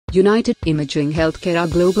United Imaging Healthcare are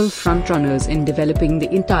global frontrunners in developing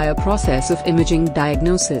the entire process of imaging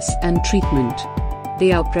diagnosis and treatment.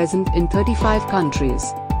 They are present in 35 countries,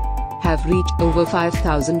 have reached over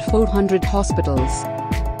 5,400 hospitals,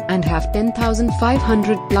 and have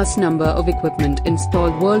 10,500 plus number of equipment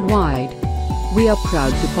installed worldwide. We are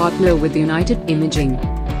proud to partner with United Imaging.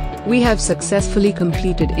 We have successfully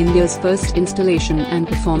completed India's first installation and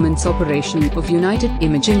performance operation of United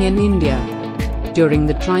Imaging in India. During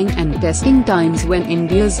the trying and testing times when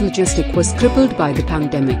India's logistic was crippled by the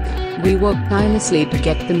pandemic, we worked tirelessly to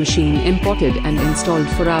get the machine imported and installed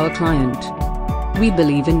for our client. We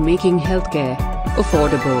believe in making healthcare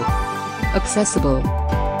affordable, accessible,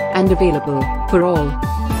 and available for all.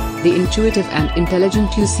 The intuitive and intelligent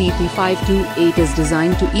UCT528 is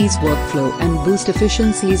designed to ease workflow and boost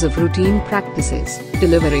efficiencies of routine practices,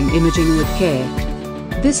 delivering imaging with care.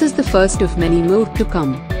 This is the first of many more to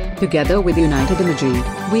come. Together with United Imaging,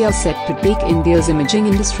 we are set to take India's imaging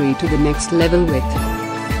industry to the next level with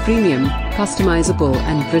premium, customizable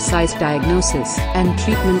and precise diagnosis and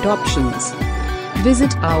treatment options.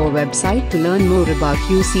 Visit our website to learn more about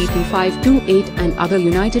UCT528 and other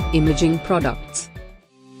United Imaging products.